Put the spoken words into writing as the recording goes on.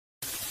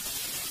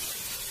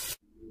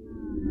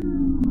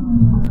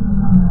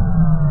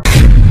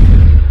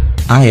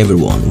Hi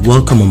everyone,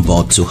 welcome on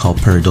board to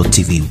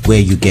Helper.tv, where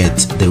you get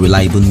the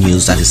reliable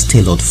news that is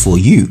tailored for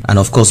you, and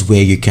of course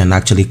where you can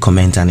actually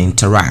comment and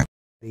interact.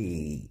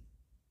 The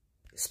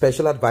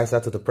special advisor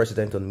to the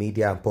president on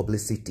media and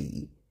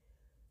publicity,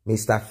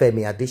 Mr.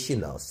 Femi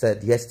Adesina,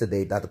 said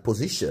yesterday that the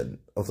position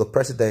of the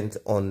president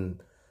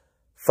on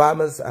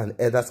farmers and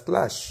elders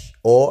clash,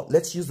 or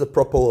let's use the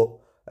proper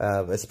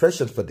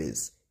expression for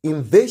this,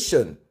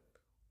 invasion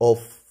of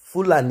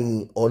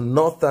Fulani or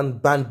northern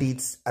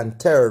bandits and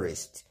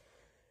terrorists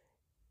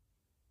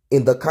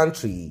in the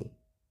country.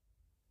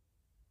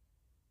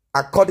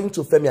 According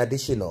to Femi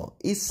Adesina,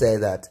 he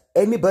said that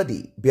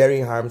anybody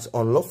bearing arms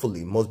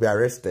unlawfully must be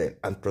arrested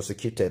and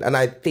prosecuted. And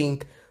I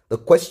think the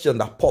question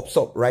that pops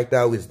up right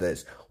now is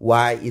this: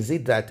 why is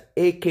it that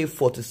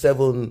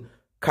AK-47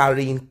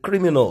 carrying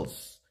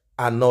criminals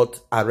are not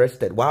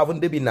arrested? Why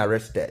haven't they been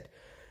arrested?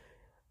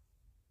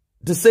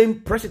 The same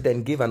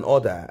president gave an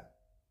order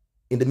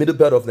in the middle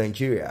belt of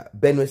Nigeria,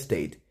 Benue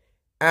State,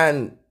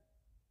 and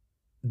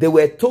they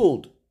were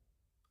told,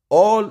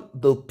 all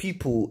the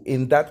people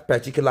in that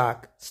particular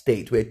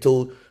state were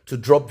told to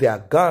drop their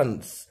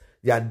guns,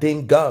 their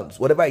ding guns,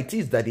 whatever it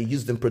is that they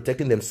used in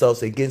protecting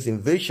themselves against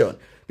invasion.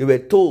 They were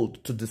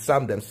told to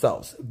disarm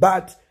themselves.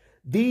 But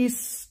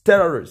these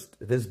terrorists,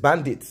 these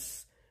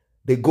bandits,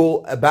 they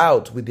go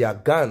about with their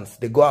guns.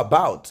 They go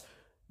about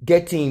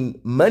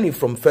getting money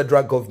from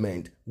federal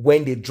government.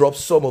 When they drop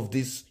some of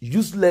these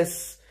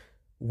useless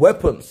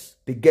weapons,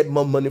 they get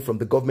more money from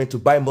the government to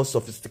buy more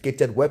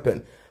sophisticated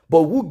weapons.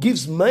 But who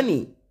gives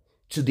money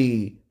to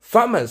the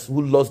farmers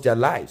who lost their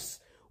lives?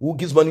 Who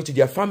gives money to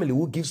their family?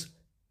 Who gives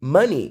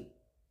money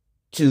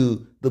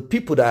to the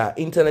people that are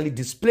internally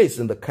displaced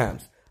in the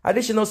camps?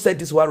 Adesina said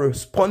this while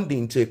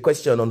responding to a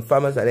question on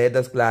farmers and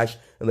elders clash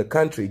in the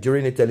country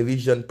during a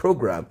television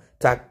program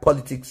tagged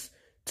Politics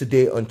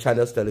Today on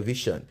Channels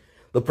Television.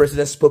 The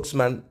president's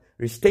spokesman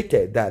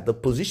restated that the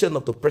position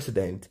of the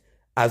president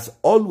has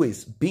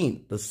always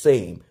been the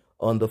same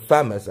on the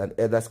farmers and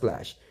elders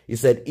clash. He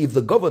said if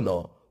the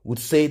governor would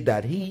say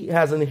that he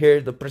hasn't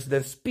heard the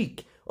president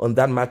speak on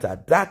that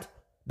matter,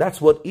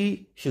 that's what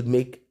he should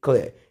make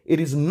clear.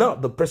 It is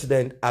not the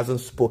president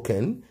hasn't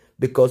spoken,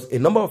 because a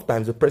number of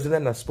times the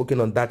president has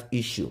spoken on that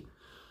issue.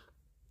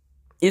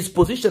 His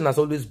position has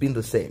always been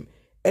the same.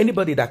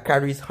 Anybody that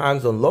carries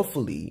arms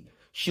unlawfully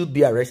should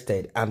be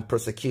arrested and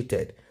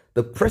prosecuted.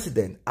 The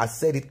president has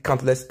said it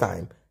countless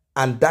times,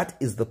 and that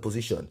is the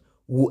position.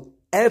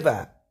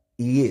 Whoever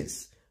he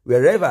is,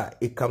 wherever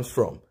it comes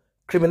from,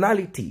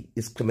 criminality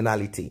is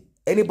criminality.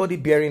 Anybody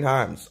bearing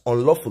arms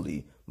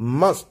unlawfully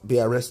must be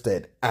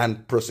arrested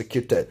and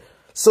prosecuted.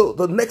 So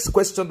the next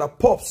question that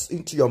pops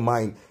into your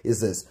mind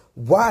is this: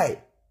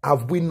 why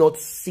have we not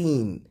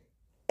seen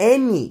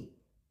any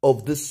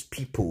of these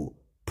people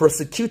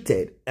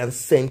prosecuted and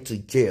sent to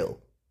jail?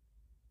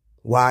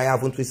 Why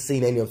haven't we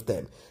seen any of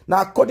them?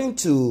 Now, according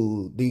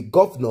to the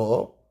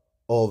governor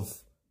of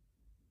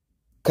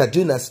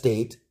Kaduna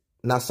State,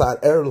 Nasir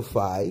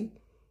El-Rufai,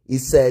 he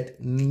said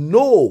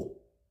no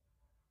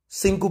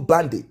single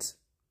bandit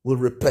will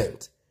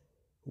repent.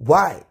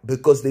 Why?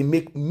 Because they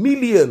make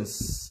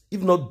millions,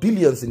 if not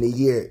billions in a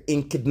year,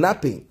 in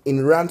kidnapping,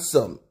 in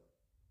ransom.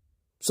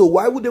 So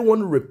why would they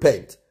want to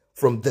repent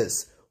from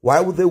this?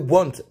 Why would they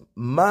want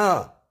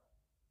more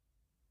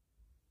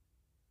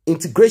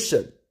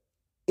integration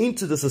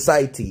into the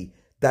society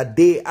that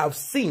they have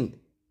seen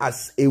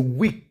as a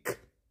weak,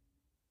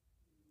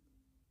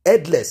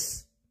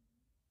 headless,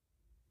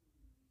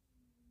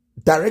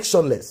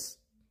 directionless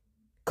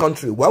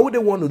country? Why would they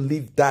want to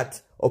leave that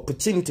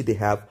opportunity they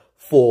have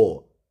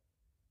for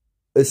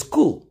a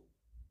school?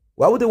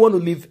 Why would they want to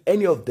leave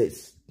any of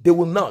this? They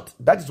will not.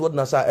 That is what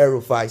Nasir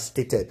El-Rufai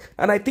stated.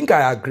 And I think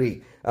I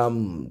agree.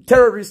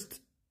 Terrorist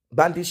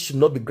bandits should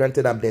not be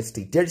granted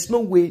amnesty. There is no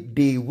way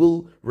they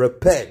will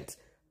repent.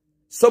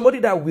 Somebody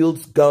that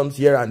wields guns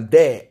here and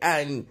there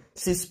and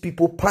sees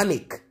people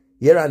panic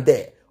here and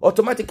there,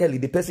 automatically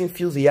the person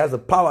feels he has the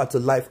power to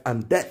life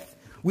and death.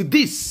 With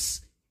this,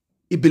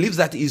 he believes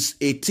that he's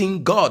a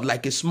teen god,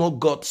 like a small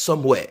god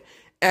somewhere.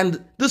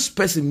 And this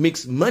person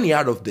makes money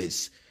out of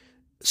this.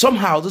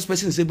 Somehow, this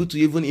person is able to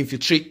even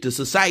infiltrate the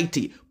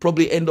society,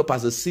 probably end up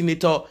as a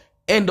senator,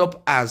 end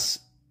up as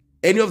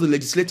any of the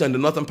legislators in the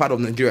northern part of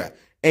Nigeria,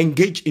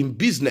 engage in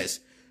business.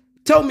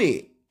 Tell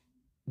me,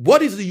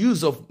 what is the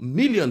use of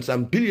millions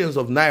and billions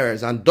of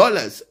nairas and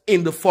dollars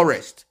in the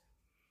forest?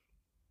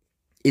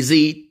 Is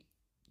it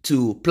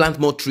to plant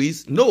more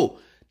trees? No.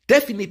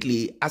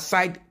 Definitely,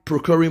 aside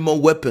procuring more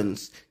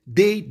weapons,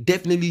 they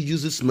definitely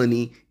use this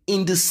money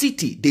in the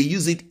city. They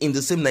use it in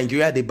the same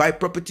Nigeria. They buy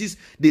properties.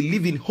 They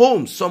live in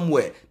homes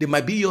somewhere. They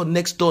might be your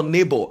next door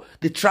neighbor.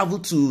 They travel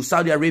to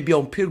Saudi Arabia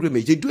on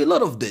pilgrimage. They do a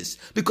lot of this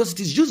because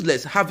it is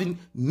useless having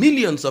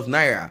millions of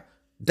naira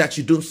that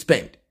you don't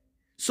spend.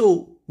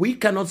 So we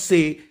cannot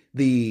say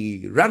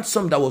the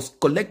ransom that was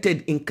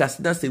collected in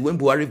Katsina State when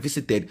Buhari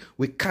visited,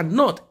 we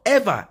cannot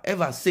ever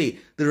say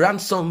the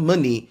ransom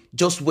money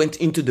just went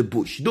into the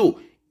bush.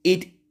 No,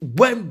 it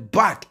went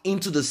back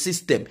into the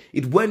system.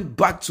 It went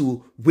back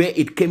to where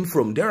it came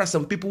from. There are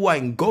some people who are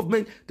in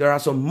government, there are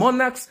some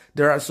monarchs,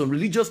 there are some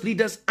religious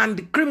leaders, and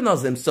the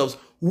criminals themselves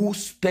who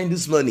spend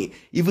this money.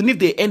 Even if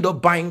they end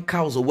up buying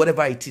cows or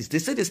whatever it is. They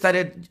say they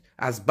started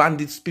as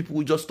bandits, people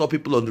who just stop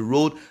people on the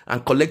road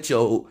and collect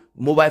your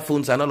mobile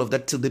phones and all of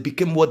that till they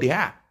became what they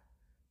are.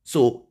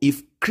 So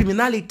if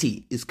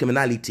criminality is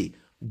criminality,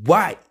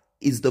 why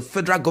is the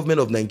federal government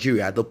of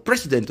Nigeria, the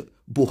President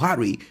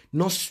Buhari,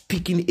 not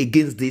speaking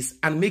against this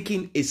and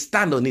making a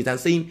stand on it and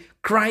saying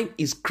crime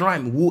is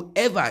crime,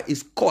 whoever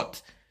is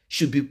caught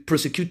should be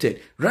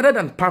prosecuted, rather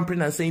than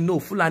pampering and saying no,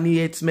 Fulani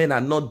herdsmen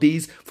are not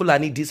this,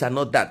 Fulani this and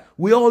not that.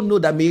 We all know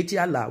that Miyetti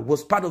Allah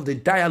was part of the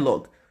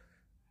dialogue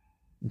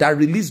that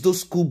released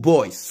those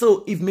schoolboys.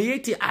 So if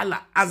Miyetti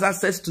Allah has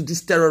access to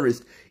these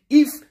terrorists,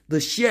 if the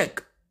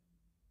sheikh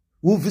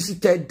who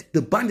visited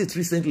the bandits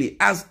recently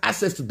has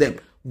access to them,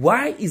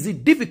 why is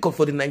it difficult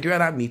for the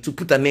Nigerian army to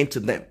put an end to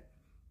them?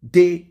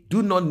 They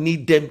do not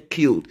need them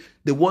killed.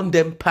 They want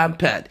them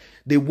pampered.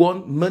 They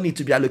want money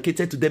to be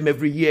allocated to them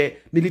every year.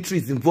 Military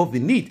is involved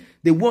in it.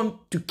 They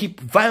want to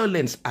keep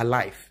violence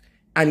alive.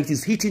 And it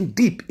is hitting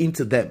deep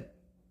into them.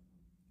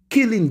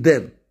 Killing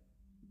them.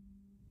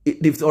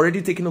 They've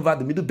already taken over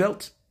the Middle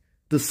Belt.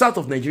 The south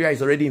of Nigeria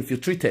is already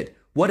infiltrated.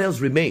 What else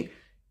remains?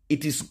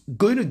 It is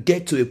going to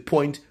get to a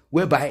point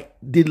whereby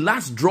the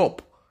last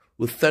drop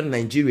will turn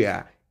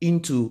Nigeria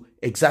into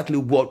exactly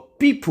what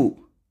people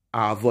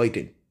are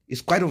avoiding. It's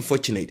quite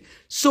unfortunate.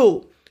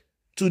 So,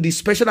 to the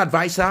special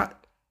advisor,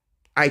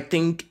 I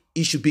think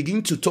he should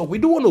begin to talk.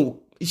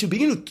 He should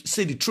begin to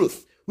say the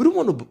truth. We don't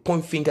want to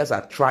point fingers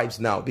at tribes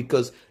now,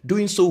 because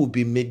doing so will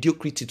be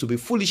mediocrity, to be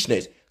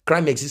foolishness.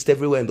 Crime exists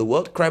everywhere in the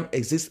world. Crime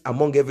exists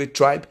among every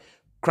tribe.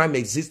 Crime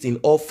exists in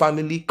all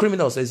family.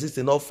 Criminals exist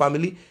in all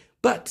family.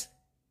 But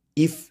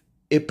if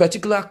a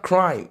particular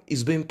crime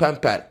is being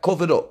pampered,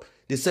 covered up,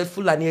 they said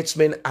Fulani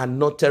herdsmen are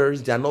not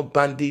terrorists, they are not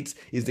bandits,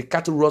 it's the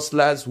cattle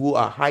rustlers who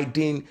are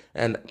hiding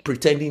and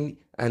pretending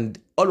and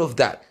all of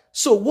that.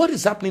 So what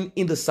is happening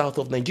in the south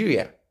of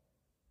Nigeria?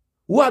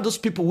 Who are those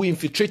people who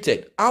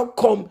infiltrated? How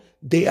come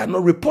they are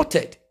not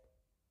reported?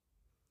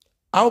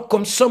 How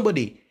come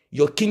somebody,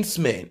 your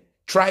kinsmen,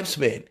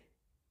 tribesmen,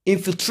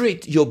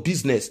 infiltrate your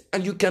business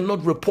and you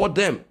cannot report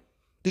them?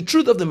 The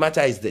truth of the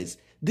matter is this.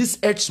 These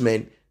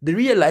herdsmen, they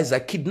realize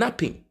that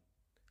kidnapping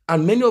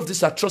and many of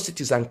these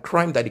atrocities and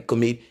crime that they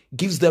commit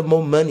gives them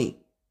more money.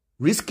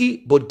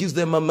 Risky, but gives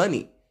them more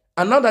money.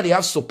 And now that they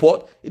have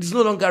support, it is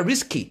no longer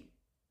risky.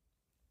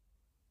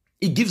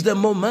 It gives them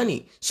more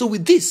money. So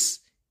with this,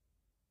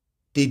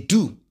 they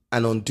do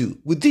and undo.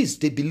 With this,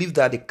 they believe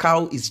that the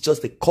cow is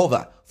just a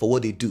cover for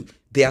what they do.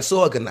 They are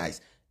so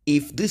organized.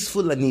 If these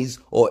Fulanis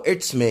or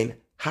herdsmen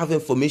have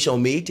information, or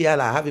Miyetti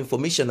Allah have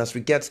information as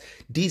regards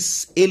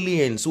these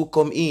aliens who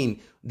come in,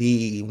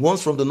 the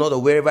ones from the north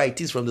or wherever it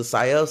is, from the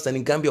Sahel,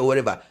 Senegambia or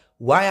wherever,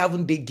 why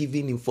haven't they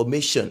given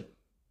information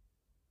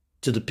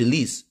to the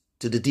police,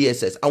 to the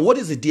DSS? And what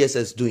is the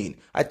DSS doing?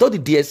 I thought the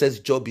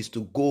DSS job is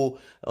to go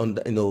on,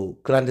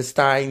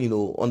 clandestine,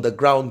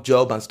 underground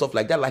job and stuff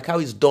like that, like how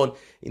it's done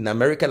in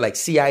America, like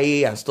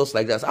CIA and stuff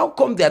like that. How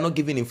come they are not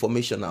giving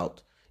information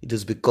out? It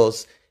is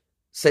because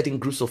certain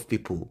groups of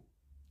people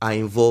are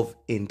involved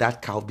in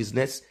that cow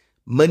business.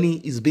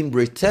 Money is being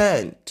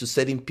returned to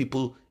certain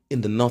people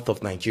in the north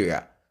of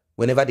Nigeria.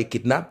 Whenever they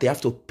kidnap, they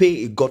have to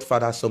pay a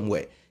godfather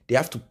somewhere. They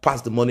have to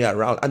pass the money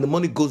around, and the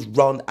money goes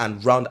round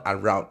and round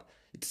and round.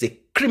 It's a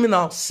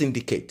criminal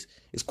syndicate.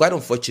 It's quite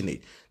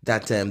unfortunate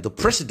that the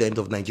president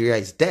of Nigeria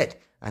is dead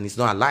and he's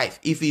not alive.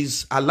 If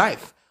he's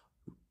alive,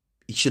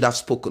 he should have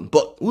spoken.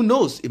 But who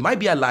knows? He might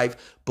be alive,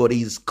 but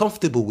he's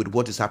comfortable with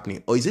what is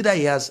happening. Or is it that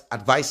he has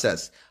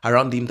advisors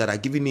around him that are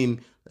giving him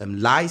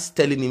lies,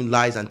 telling him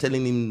lies and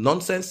telling him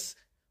nonsense?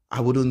 I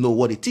wouldn't know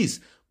what it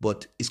is.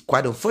 But it's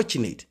quite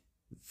unfortunate,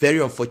 very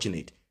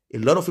unfortunate. A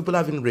lot of people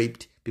have been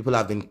raped, people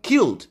have been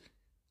killed,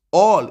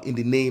 all in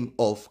the name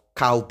of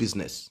cow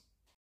business.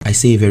 I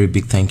say a very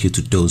big thank you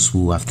to those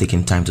who have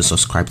taken time to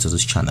subscribe to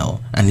this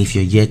channel. And if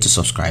you're yet to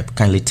subscribe,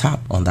 kindly tap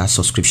on that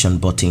subscription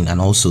button and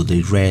also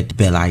the red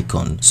bell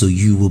icon so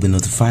you will be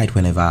notified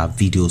whenever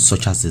videos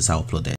such as this are uploaded.